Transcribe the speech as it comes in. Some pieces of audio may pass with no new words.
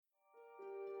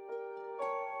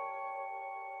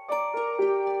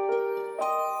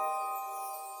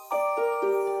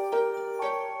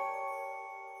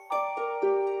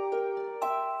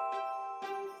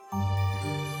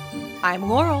I'm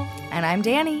Laurel. And I'm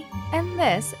Danny. And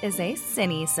this is a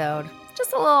Synisode.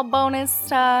 Just a little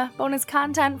bonus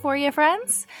content for you,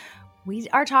 friends. We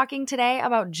are talking today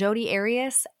about Jodi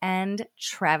Arias and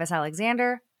Travis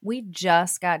Alexander. We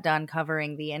just got done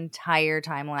covering the entire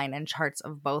timeline and charts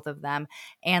of both of them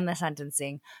and the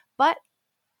sentencing. But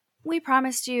we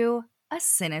promised you a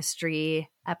Synistry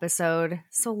episode.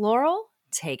 So Laurel,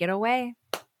 take it away.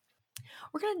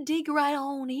 We're going to dig right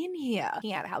on in here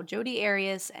at how Jodi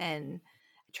Arias and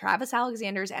Travis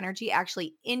Alexander's energy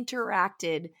actually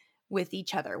interacted with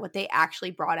each other, what they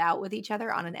actually brought out with each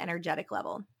other on an energetic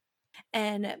level.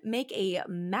 And make a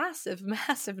massive,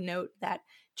 massive note that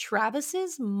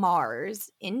Travis's Mars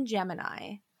in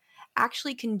Gemini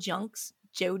actually conjuncts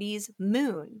Jodi's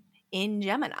moon in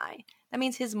Gemini. That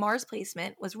means his Mars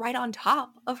placement was right on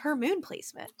top of her moon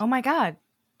placement. Oh my God.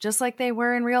 Just like they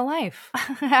were in real life.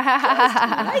 Just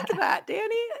like that,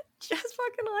 Danny. Just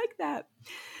fucking like that.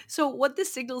 So what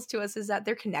this signals to us is that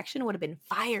their connection would have been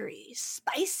fiery,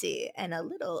 spicy, and a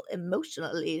little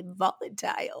emotionally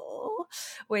volatile.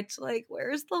 Which, like,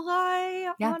 where's the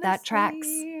lie? Yeah,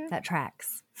 honestly? That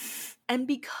tracks. And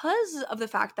because of the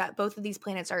fact that both of these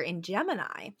planets are in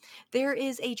Gemini, there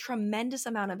is a tremendous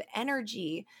amount of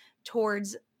energy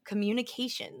towards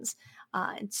communications.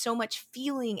 And so much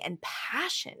feeling and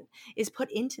passion is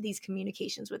put into these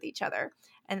communications with each other.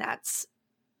 And that's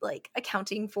like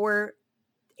accounting for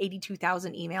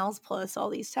 82,000 emails plus all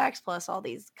these texts plus all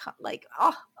these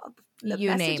the you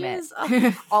messages, name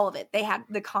it. All of it. They had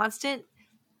the constant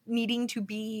needing to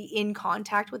be in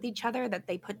contact with each other, that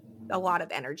they put a lot of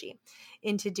energy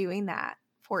into doing that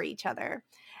for each other.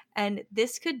 And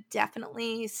this could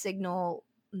definitely signal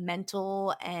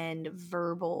mental and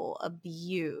verbal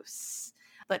abuse,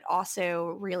 but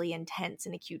also really intense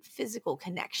and acute physical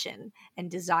connection and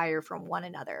desire from one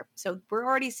another. So we're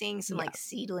already seeing some like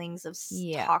seedlings of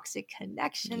toxic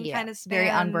connection kind of span. Very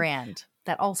on brand.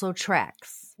 That also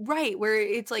tracks. Right, where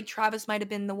it's like Travis might have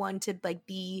been the one to like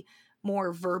be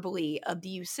more verbally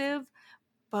abusive,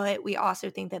 but we also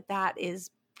think that that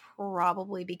is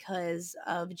probably because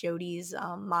of Jodi's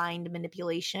mind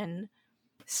manipulation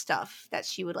stuff, that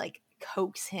she would like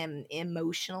coax him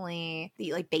emotionally,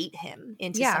 like bait him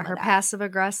into some her of that. Passive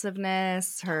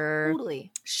aggressiveness, her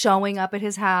totally showing up at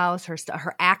his house,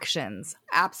 her actions.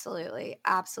 Absolutely.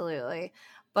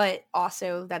 But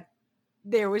also that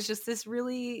there was just this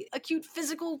really acute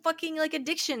physical fucking like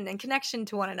addiction and connection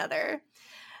to one another.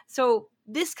 So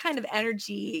this kind of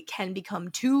energy can become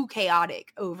too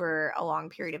chaotic over a long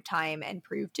period of time and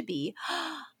prove to be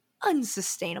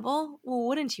unsustainable. Well,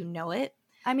 wouldn't you know it?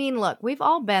 I mean, look, we've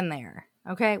all been there,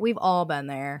 okay? We've all been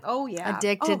there. Oh, yeah.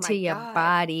 Addicted to your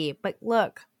body. But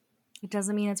look, it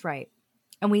doesn't mean it's right.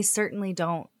 And we certainly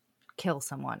don't kill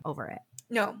someone over it.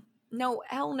 No,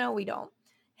 hell no, we don't.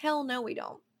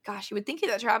 Gosh, you would think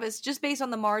that Travis, just based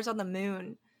on the Mars on the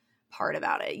moon part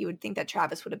about it, you would think that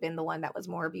Travis would have been the one that was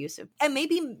more abusive. And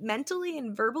maybe mentally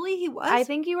and verbally he was. I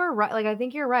think you were right. I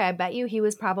think you're right. I bet you he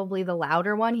was probably the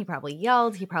louder one. He probably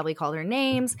yelled. He probably called her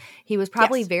names. He was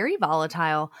probably very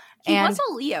volatile. He was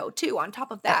a Leo too, on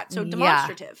top of that. So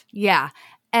demonstrative. Yeah.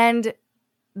 And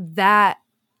that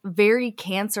very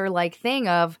Cancer-like thing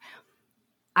of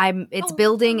it's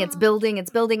building.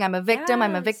 I'm a victim.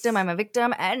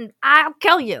 And I'll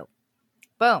kill you.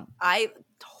 Boom. I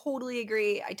totally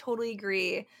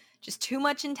agree. Just too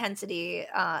much intensity,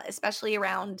 especially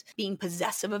around being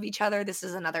possessive of each other. This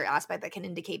is another aspect that can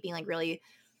indicate being like really,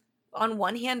 on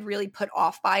one hand, really put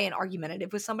off by and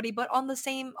argumentative with somebody, but on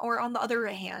the other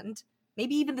hand,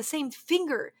 maybe even the same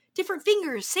finger, different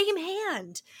fingers, same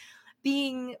hand,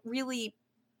 being really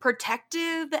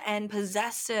protective and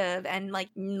possessive and like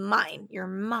you're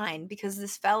mine, because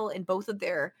this fell in both of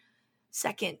their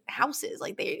second houses.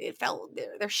 Like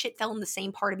their shit fell in the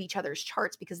same part of each other's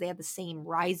charts because they had the same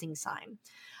rising sign.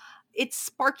 It's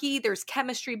sparky, there's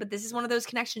chemistry, but this is one of those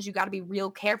connections you got to be real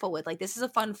careful with. Like, this is a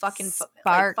fun fucking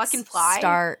fucking fly.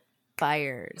 Start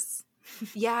fires.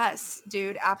 Yes,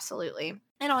 dude, absolutely.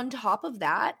 And on top of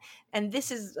that, and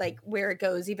this is like where it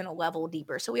goes even a level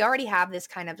deeper. So we already have this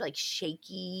kind of like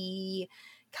shaky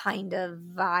kind of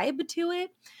vibe to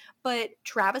it. But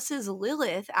Travis's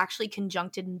Lilith actually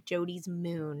conjuncted Jodi's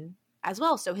moon as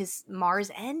well. So his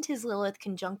Mars and his Lilith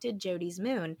conjuncted Jodi's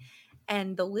moon.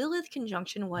 And the Lilith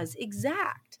conjunction was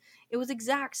exact. It was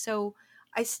exact. So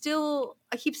I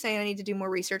keep saying I need to do more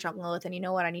research on Lilith. And you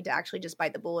know what? I need to actually just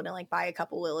bite the bullet and like buy a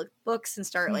couple Lilith books and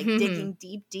start like digging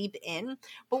deep in.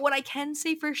 But what I can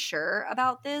say for sure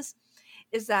about this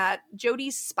is that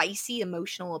Jodi's spicy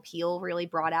emotional appeal really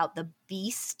brought out the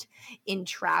beast in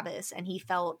Travis, and he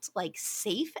felt like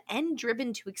safe and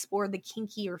driven to explore the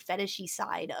kinky or fetishy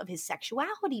side of his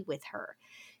sexuality with her.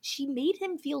 She made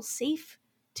him feel safe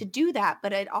to do that,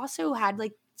 but it also had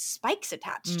like spikes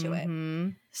attached to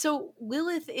it. So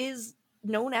Lilith is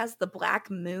known as the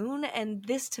Black Moon, and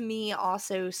this to me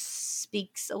also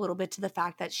speaks a little bit to the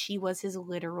fact that she was his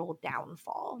literal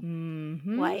downfall.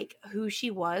 Like who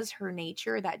she was, her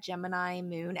nature, that Gemini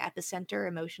moon epicenter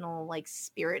emotional like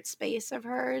spirit space of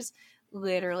hers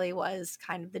literally was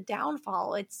kind of the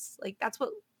downfall. It's like that's what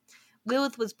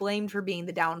Lilith was blamed for, being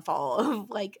the downfall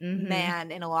of like man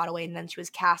in a lot of ways, and then she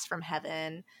was cast from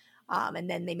heaven, and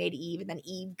then they made Eve, and then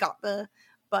Eve got the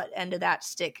butt end of that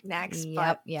stick next.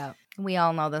 Yep. We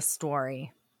all know the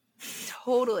story.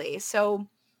 Totally. So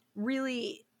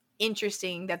really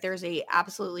interesting that there's a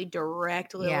absolutely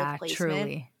direct Lilith placement.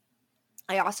 Truly.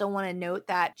 I also want to note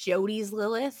that Jodi's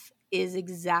Lilith is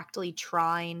exactly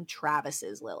trine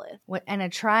Travis's Lilith. And a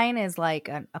trine is like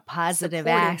a positive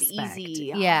aspect.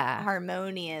 Easy,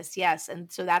 harmonious. Yes.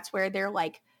 And so that's where they're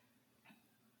like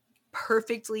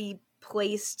perfectly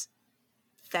placed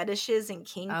fetishes and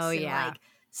kinks and like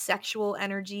sexual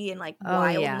energy and like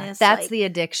wildness. That's like, the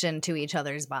addiction to each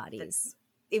other's bodies.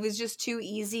 It was just too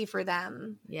easy for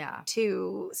them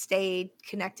to stay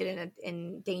connected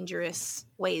in dangerous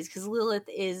ways, because Lilith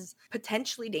is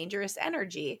potentially dangerous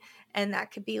energy, and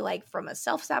that could be like from a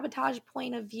self-sabotage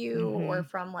point of view or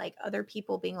from like other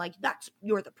people being like,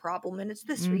 you're the problem and it's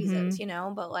this reasons, you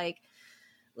know. But like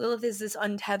Lilith is this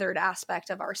untethered aspect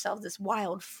of ourselves, this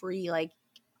wild, free, like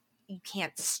you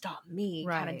can't stop me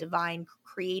kind of divine,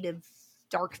 creative,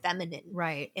 dark feminine,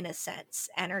 in a sense,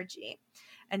 energy.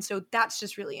 And so that's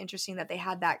just really interesting that they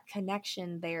had that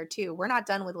connection there too. We're not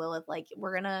done with Lilith. Like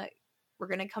we're gonna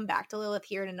come back to Lilith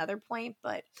here at another point,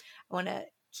 but I want to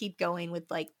keep going with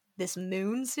like this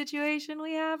moon situation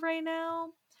we have right now.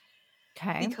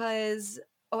 Okay. Because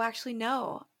actually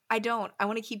no, I don't. I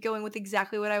want to keep going with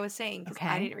exactly what I was saying, because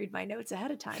I didn't read my notes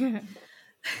ahead of time.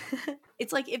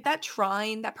 It's like if that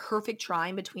perfect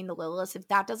trine between the Liliths, if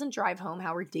that doesn't drive home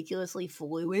how ridiculously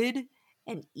fluid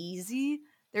and easy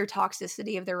their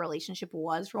toxicity of their relationship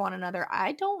was for one another,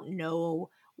 I don't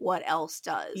know what else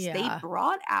does. They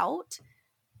brought out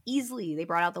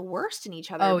the worst in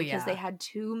each other because they had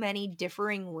too many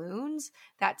differing wounds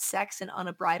that sex and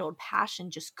unbridled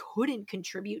passion just couldn't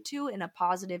contribute to in a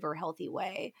positive or healthy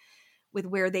way with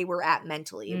where they were at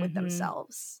mentally with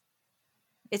themselves.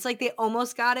 It's like they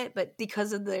almost got it, but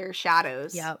because of their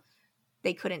shadows,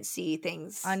 they couldn't see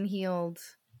things. Unhealed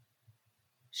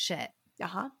shit.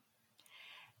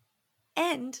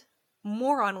 And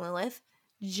more on Lilith.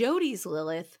 Jodi's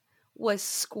Lilith was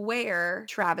square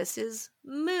Travis's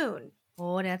moon.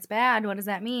 Oh, that's bad. What does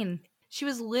that mean? She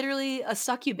was literally a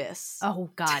succubus. Oh,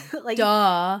 God. Like,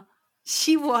 duh.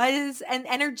 She was, and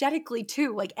energetically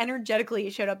too. Like energetically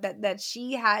it showed up that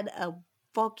she had a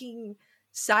fucking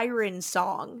siren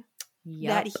song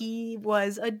that he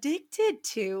was addicted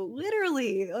to,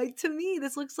 literally. Like, to me,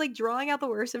 this looks like drawing out the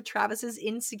worst of Travis's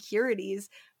insecurities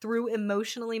through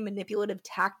emotionally manipulative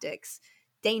tactics.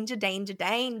 Danger, danger,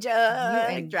 danger.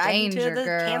 Like, dragging to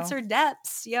the cancer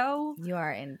depths, yo. You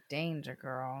are in danger,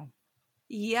 girl.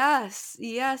 Yes.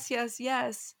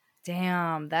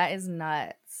 Damn, that is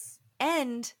nuts.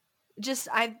 And just,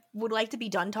 I would like to be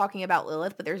done talking about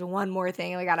Lilith, but there's one more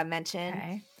thing I gotta mention.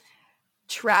 Okay.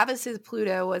 Travis's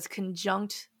Pluto was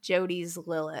conjunct Jodi's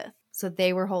Lilith. So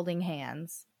they were holding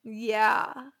hands.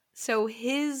 Yeah. So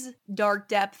his dark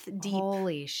depth, deep.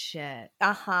 Holy shit.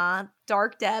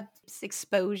 Dark depths,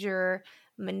 exposure,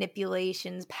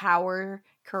 manipulations, power,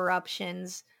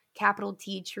 corruptions, capital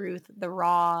T truth, the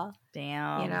raw.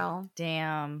 Damn. You know?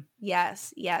 Damn.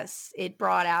 Yes. It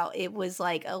brought out, it was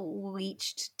like a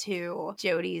leached to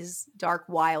Jodi's dark,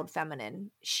 wild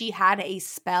feminine. She had a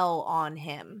spell on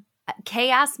him.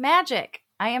 Chaos magic.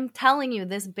 I am telling you,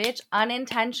 this bitch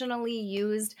unintentionally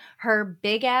used her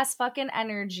big ass fucking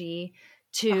energy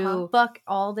to fuck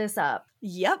all this up.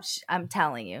 Yep. I'm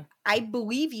telling you. I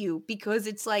believe you, because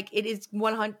it's like, it is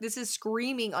 100. This is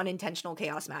screaming unintentional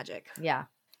chaos magic. Yeah.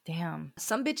 Damn.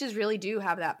 Some bitches really do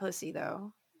have that pussy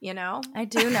though, you know? I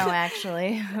do know,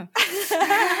 actually.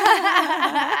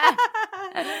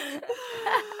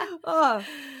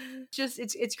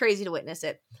 It's crazy to witness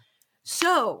it.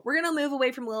 So we're going to move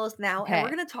away from Lilith now, and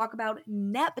we're going to talk about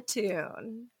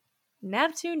Neptune.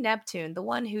 Neptune, the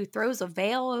one who throws a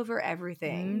veil over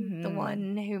everything. The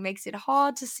one who makes it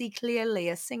hard to see clearly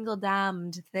a single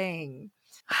damned thing.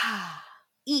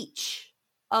 Each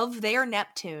of their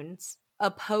Neptunes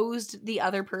opposed the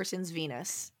other person's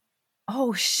Venus.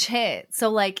 Oh, shit. So,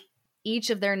 like, each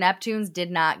of their Neptunes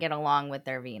did not get along with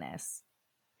their Venus,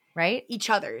 right? Each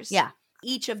other's. Yeah.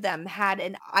 Each of them had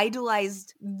an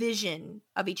idolized vision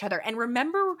of each other. And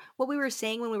remember what we were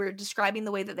saying when we were describing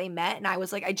the way that they met? And I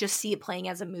was like, I just see it playing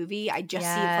as a movie. I just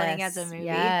see it playing as a movie.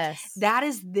 Yes. That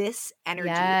is this energy.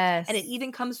 Yes. And it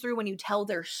even comes through when you tell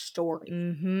their story,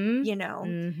 Mm-hmm. you know?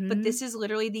 Mm-hmm. But this is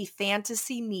literally the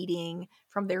fantasy meeting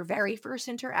from their very first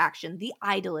interaction, the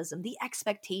idolism, the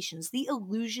expectations, the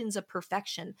illusions of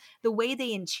perfection, the way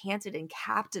they enchanted and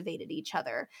captivated each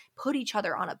other, put each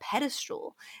other on a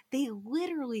pedestal. They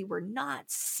literally were not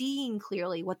seeing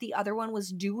clearly what the other one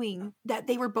was doing, that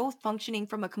they were both functioning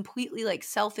from a completely like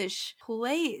selfish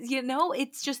place, you know?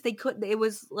 It's just it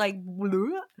was like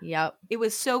bleh. Yep. It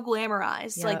was so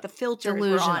glamorized. Yep. Like the filters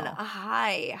Delusional. were on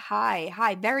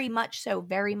high, very much so,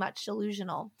 very much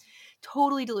delusional.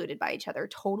 Totally deluded by each other,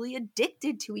 totally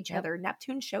addicted to each other.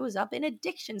 Neptune shows up in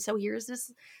addiction. So here's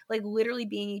this like literally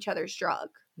being each other's drug.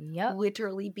 Yep.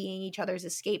 Literally being each other's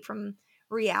escape from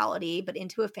reality, but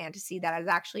into a fantasy that is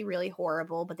actually really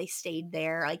horrible, but they stayed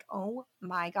there. Like, oh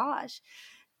my gosh.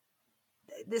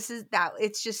 It's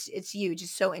huge.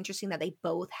 It's so interesting that they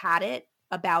both had it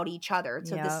about each other.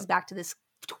 So this is back to this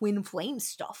twin flame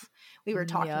stuff we were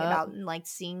talking about, and like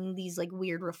seeing these like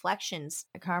weird reflections.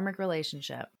 A karmic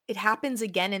relationship. It happens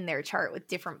again in their chart with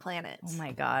different planets. Oh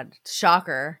my God.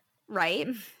 Shocker. Right?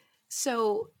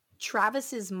 So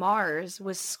Travis's Mars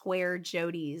was square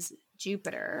Jodi's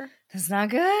Jupiter. That's not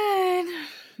good.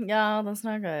 Yeah, that's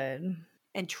not good.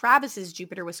 And Travis's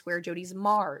Jupiter was square Jodi's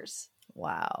Mars.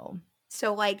 Wow.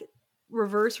 So like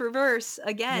reverse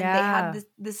again. Yeah. They had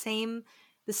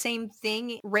the same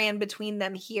thing ran between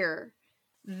them here.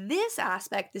 This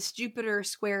aspect, this Jupiter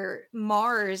square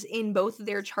Mars in both of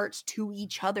their charts to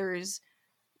each other's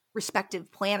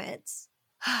respective planets,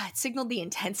 it signaled the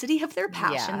intensity of their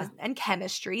passion and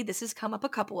chemistry. This has come up a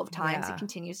couple of times. It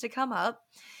continues to come up.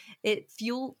 It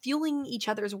fueling each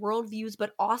other's worldviews,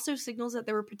 but also signals that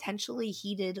there were potentially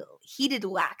heated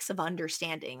lacks of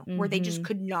understanding where they just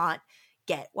could not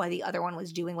get why the other one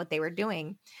was doing what they were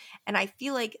doing. And I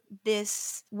feel like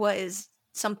this was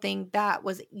something that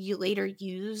was later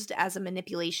used as a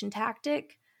manipulation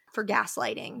tactic for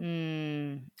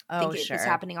gaslighting. I think it was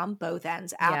happening on both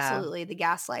ends. Absolutely. The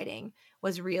gaslighting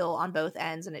was real on both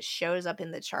ends, and it shows up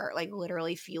in the chart, like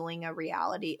literally fueling a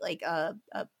reality, like a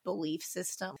belief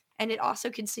system. And it also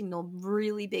can signal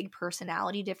really big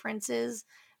personality differences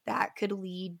that could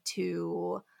lead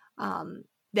to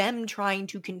them trying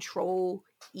to control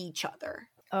each other.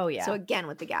 Oh, yeah. So again,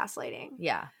 with the gaslighting.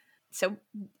 Yeah. So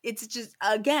it's just,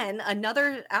 again,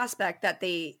 another aspect that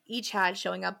they each had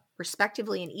showing up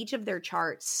respectively in each of their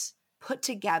charts put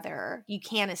together. You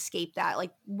can't escape that.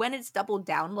 Like when it's doubled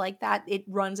down like that, it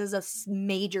runs as a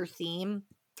major theme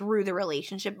through the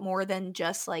relationship more than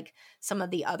just like some of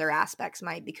the other aspects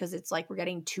might, because it's like we're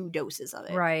getting 2 doses of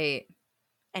it. Right.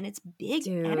 And it's big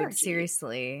energy.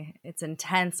 Seriously. It's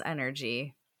intense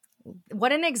energy.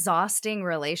 What an exhausting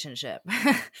relationship.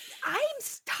 I'm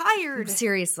tired.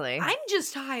 Seriously. I'm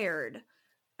just tired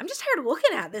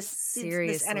looking at this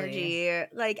energy.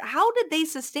 Like, how did they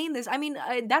sustain this? I mean,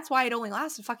 that's why it only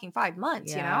lasted fucking 5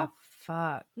 months, you know?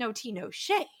 Fuck. No tea, no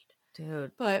shade.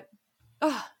 Dude. But,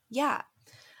 yeah.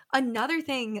 Another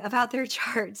thing about their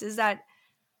charts is that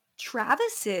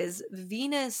Travis's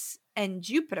Venus and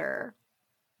Jupiter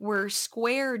were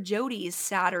square Jodi's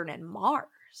Saturn and Mars.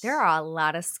 There are a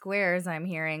lot of squares I'm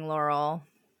hearing, Laurel.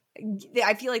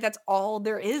 I feel like that's all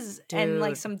there is. Dude. And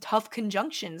like some tough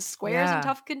conjunctions, squares and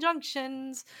tough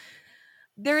conjunctions.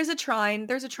 There's a trine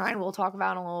we'll talk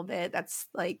about in a little bit. That's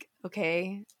like,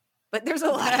 okay. But there's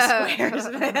a lot of squares,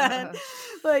 man.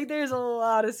 Like there's a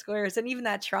lot of squares. And even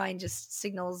that trine just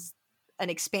signals an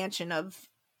expansion of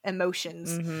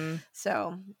emotions.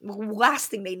 So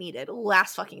last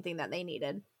fucking thing that they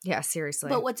needed. Yeah, seriously.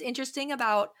 But what's interesting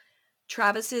about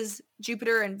Travis's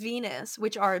Jupiter and Venus,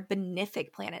 which are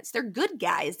benefic planets, they're good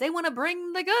guys. They want to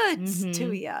bring the goods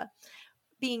to you.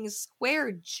 Being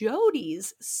square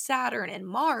Jodi's Saturn and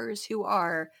Mars, who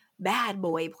are bad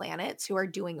boy planets, who are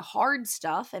doing hard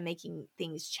stuff and making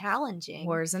things challenging.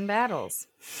 Wars and battles.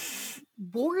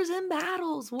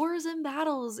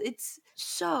 It's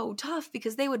so tough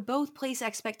because they would both place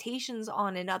expectations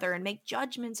on another and make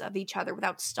judgments of each other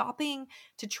without stopping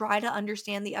to try to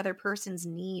understand the other person's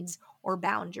needs or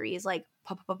boundaries, like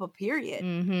period.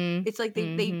 It's like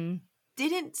they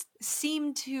didn't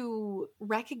seem to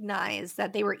recognize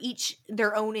that they were each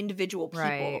their own individual people.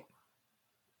 Right.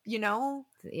 You know?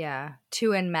 Yeah.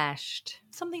 Too enmeshed.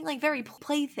 Something like very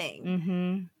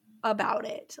plaything. about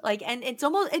it. Like, and it's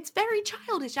very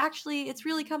childish. Actually, it's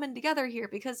really coming together here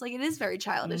because like it is very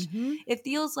childish. Mhm. It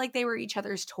feels like they were each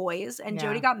other's toys, and Yeah.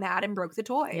 Jodi got mad and broke the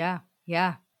toy.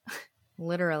 Yeah.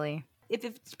 Literally. If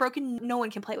it's broken, no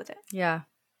one can play with it. Yeah.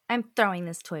 I'm throwing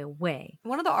this toy away.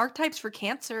 One of the archetypes for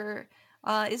Cancer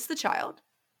is the child.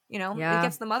 You know, Yeah. it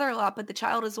gets the mother a lot, but the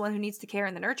child is the one who needs the care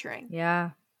and the nurturing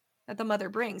Yeah. that the mother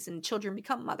brings, and children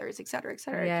become mothers, et cetera,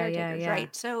 Yeah, caretakers, yeah.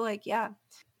 right? So, like, yeah,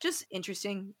 just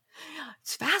interesting.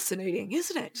 It's fascinating,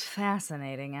 isn't it?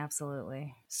 Fascinating,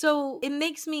 absolutely. So it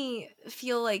makes me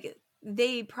feel like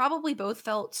they probably both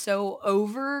felt so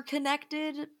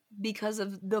over-connected because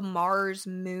of the Mars,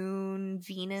 Moon,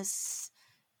 Venus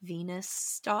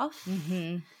stuff.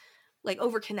 Mm-hmm. Like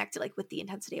over-connected, like with the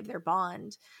intensity of their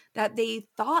bond, that they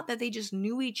thought that they just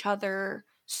knew each other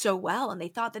so well, and they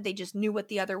thought that they just knew what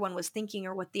the other one was thinking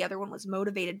or what the other one was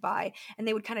motivated by, and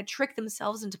they would kind of trick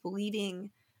themselves into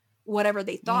believing whatever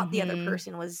they thought the other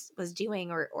person was doing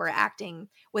or acting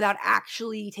without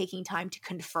actually taking time to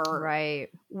confer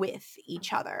with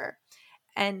each other.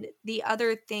 And the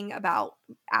other thing about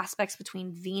aspects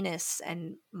between Venus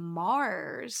and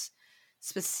Mars,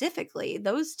 specifically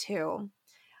those two,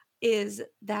 is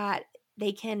that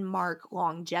they can mark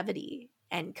longevity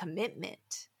and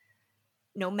commitment,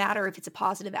 no matter if it's a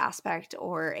positive aspect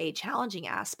or a challenging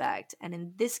aspect. And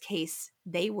in this case,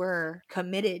 they were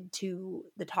committed to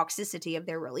the toxicity of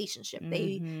their relationship.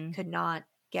 They could not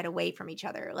get away from each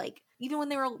other. Like, even when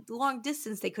they were long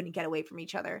distance, they couldn't get away from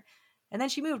each other. And then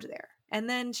she moved there. And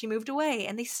then she moved away,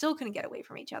 and they still couldn't get away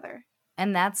from each other.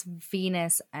 And that's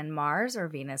Venus and Mars, or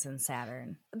Venus and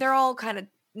Saturn? They're all kind of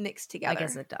mixed together. I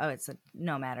guess it's a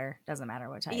no matter. Doesn't matter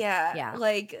what type. Yeah.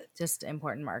 Like, just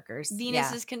important markers.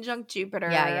 Venus is conjunct Jupiter.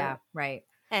 Yeah. Right.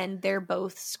 And they're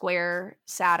both square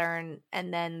Saturn,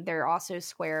 and then they're also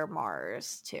square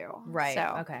Mars too. Right.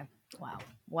 So, okay.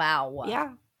 Wow.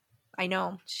 Yeah. I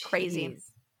know. Jeez. Crazy.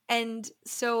 And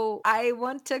so I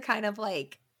want to kind of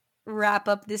like wrap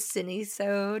up this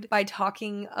Synisode by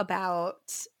talking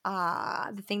about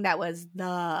the thing that was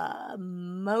the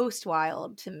most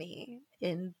wild to me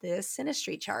in this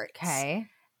synastry chart. Okay.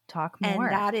 Talk more.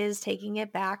 And that is taking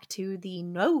it back to the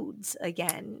nodes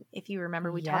again. If you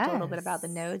remember, we talked a little bit about the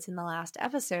nodes in the last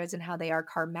episodes and how they are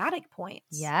karmatic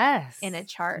points in a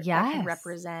chart that can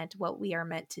represent what we are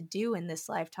meant to do in this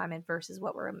lifetime and versus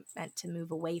what we're meant to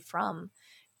move away from,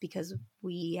 because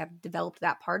we have developed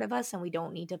that part of us and we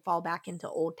don't need to fall back into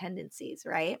old tendencies,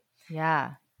 right?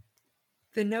 Yeah.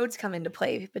 The nodes come into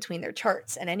play between their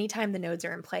charts, and anytime the nodes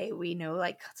are in play, we know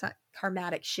like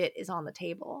karmatic shit is on the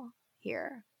table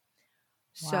here.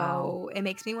 Wow. So it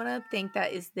makes me want to think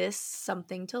that, is this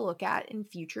something to look at in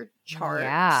future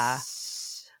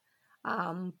charts?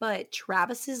 Yeah. But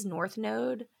Travis's North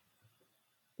Node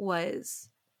was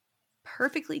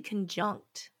perfectly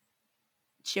conjunct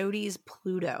Jodi's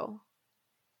Pluto,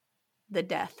 the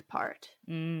death part.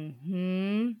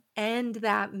 Mm-hmm. And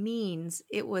that means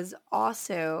it was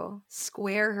also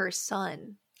square her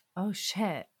sun. Oh,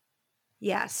 shit.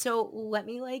 Yeah, so let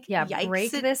me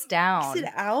break this down. It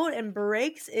out and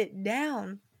breaks it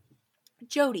down.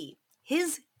 Jodi,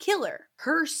 his killer,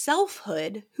 her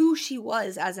selfhood, who she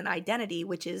was as an identity,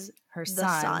 which is her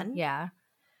sun,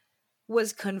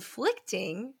 was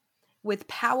conflicting with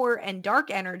power and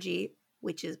dark energy,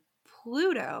 which is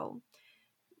Pluto,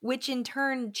 which in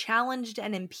turn challenged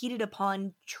and impeded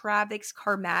upon Travik's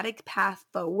karmatic path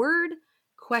forward? ?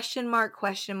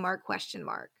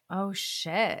 Oh,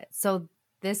 shit. So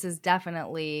this is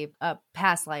definitely a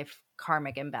past life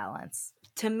karmic imbalance.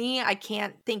 To me, I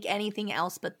can't think anything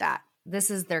else but that. This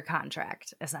is their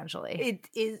contract, essentially.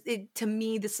 To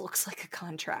me, this looks like a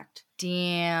contract.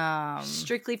 Damn.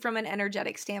 Strictly from an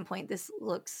energetic standpoint, this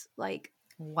looks like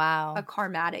a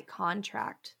karmatic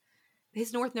contract.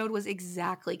 His North Node was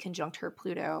exactly conjunct her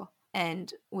Pluto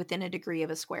and within a degree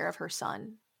of a square of her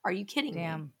sun. Are you kidding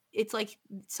me? It's like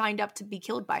signed up to be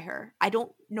killed by her. I don't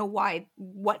know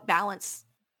what balance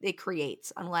it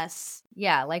creates unless...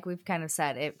 Yeah, like we've kind of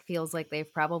said, it feels like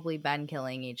they've probably been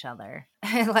killing each other.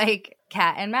 Like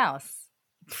cat and mouse.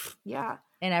 Yeah.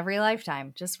 In every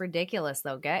lifetime. Just ridiculous,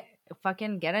 though. Get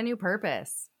a new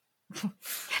purpose. Get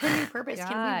a new purpose. God,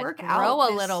 can we work grow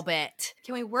a little bit.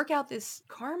 Can we work out this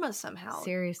karma somehow?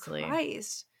 Seriously.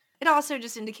 Christ. It also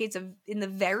just indicates, in the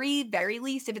very, very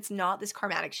least, if it's not this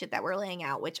karmatic shit that we're laying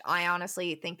out, which I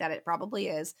honestly think that it probably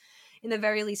is, in the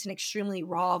very least, an extremely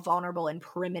raw, vulnerable, and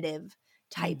primitive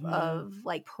type of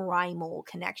like primal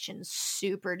connection,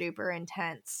 super duper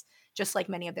intense, just like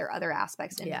many of their other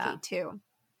aspects indicate too.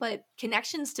 But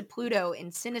connections to Pluto in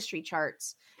synastry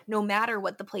charts, no matter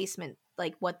what the placement,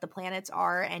 like what the planets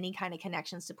are, any kind of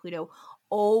connections to Pluto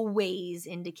always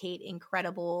indicate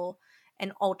incredible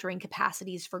and altering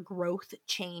capacities for growth,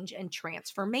 change, and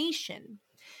transformation.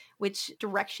 Which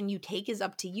direction you take is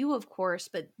up to you, of course,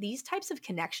 but these types of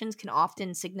connections can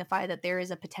often signify that there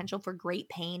is a potential for great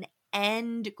pain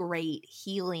and great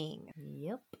healing.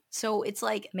 Yep. So it's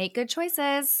like, make good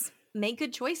choices. Make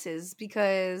good choices,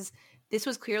 because this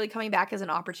was clearly coming back as an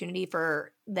opportunity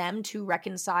for them to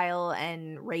reconcile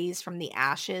and raise from the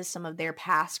ashes some of their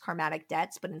past karmatic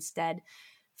debts, but instead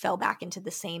fell back into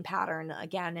the same pattern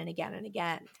again and again and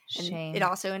again. Shame. And it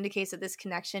also indicates that this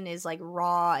connection is like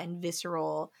raw and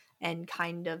visceral and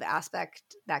kind of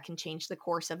aspect that can change the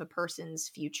course of a person's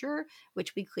future,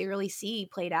 which we clearly see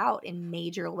played out in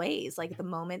major ways. Like the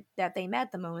moment that they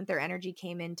met, the moment their energy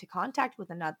came into contact with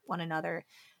one another,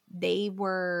 they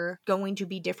were going to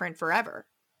be different forever.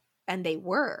 And they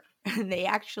were. They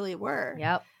actually were.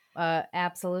 Yep.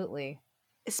 Absolutely.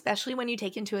 Especially when you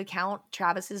take into account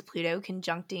Travis's Pluto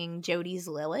conjuncting Jodi's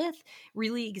Lilith,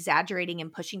 really exaggerating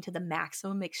and pushing to the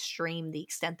maximum extreme the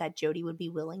extent that Jodi would be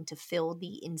willing to fill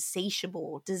the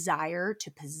insatiable desire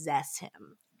to possess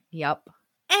him. Yep.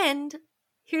 And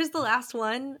here's the last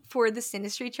one for the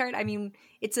synastry chart. I mean,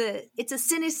 it's a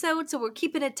Synisode, so we're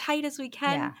keeping it tight as we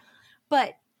can. Yeah.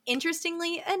 But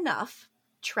interestingly enough,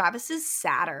 Travis's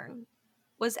Saturn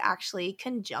was actually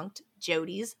conjunct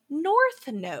Jodi's North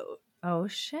Node. Oh,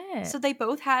 shit. So they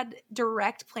both had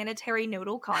direct planetary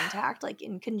nodal contact, like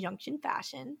in conjunction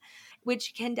fashion,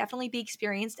 which can definitely be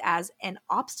experienced as an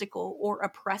obstacle or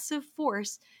oppressive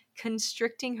force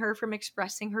constricting her from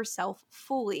expressing herself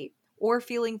fully or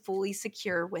feeling fully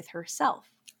secure with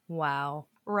herself. Wow.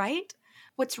 Right?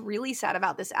 What's really sad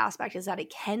about this aspect is that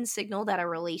it can signal that a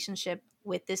relationship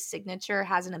with this signature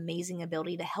has an amazing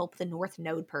ability to help the North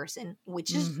Node person,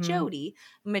 which is Jodi,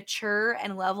 mature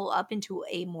and level up into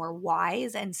a more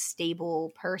wise and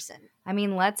stable person. I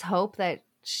mean, let's hope that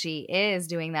she is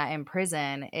doing that in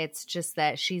prison. It's just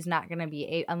that she's not going to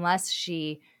be, unless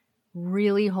she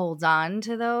really holds on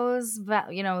to those,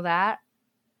 that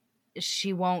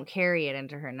she won't carry it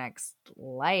into her next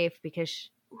life because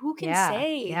who can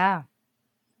say? Yeah.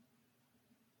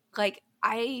 Like,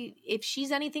 if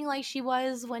she's anything like she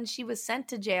was when she was sent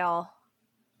to jail,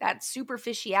 that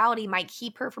superficiality might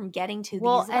keep her from getting to these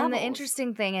levels. And the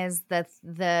interesting thing is that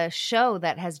the show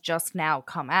that has just now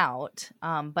come out,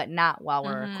 but not while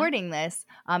we're recording this,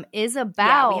 is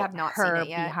about we have not her seen it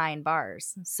yet. behind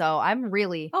bars. So I'm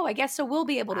really... Oh, I guess so we'll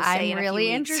be able to say I'm really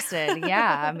interested.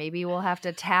 Yeah, maybe we'll have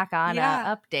to tack on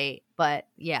an update, but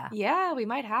yeah. Yeah, we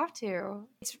might have to.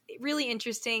 It's really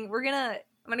interesting.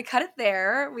 I'm going to cut it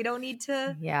there. We don't need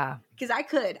to. Yeah. Because I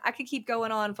could keep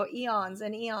going on for eons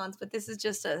and eons, but this is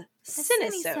just a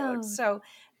Synisode. So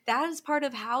that is part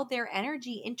of how their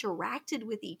energy interacted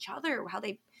with each other, how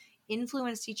they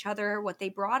influenced each other, what they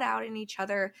brought out in each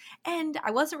other. And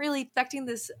I wasn't really expecting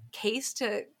this case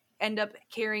to end up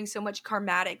carrying so much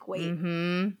karmatic weight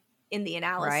in the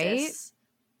analysis.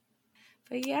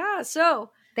 Right? But yeah, so...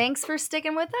 Thanks for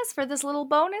sticking with us for this little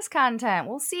bonus content.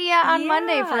 We'll see you on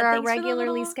Monday for our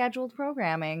regularly scheduled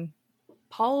programming.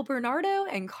 Paul Bernardo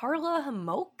and Carla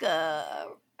Homolka.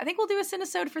 I think we'll do a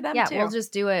Synisode for them too. Yeah, we'll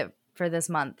just do it for this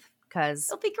month because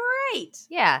it'll be great.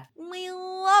 Yeah. We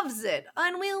loves it.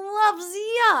 And we loves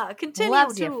ya. Continue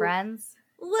loves to you, friends.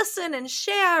 Listen and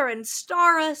share and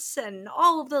star us and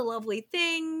all of the lovely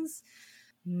things.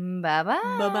 Bye-bye.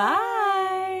 Bye-bye.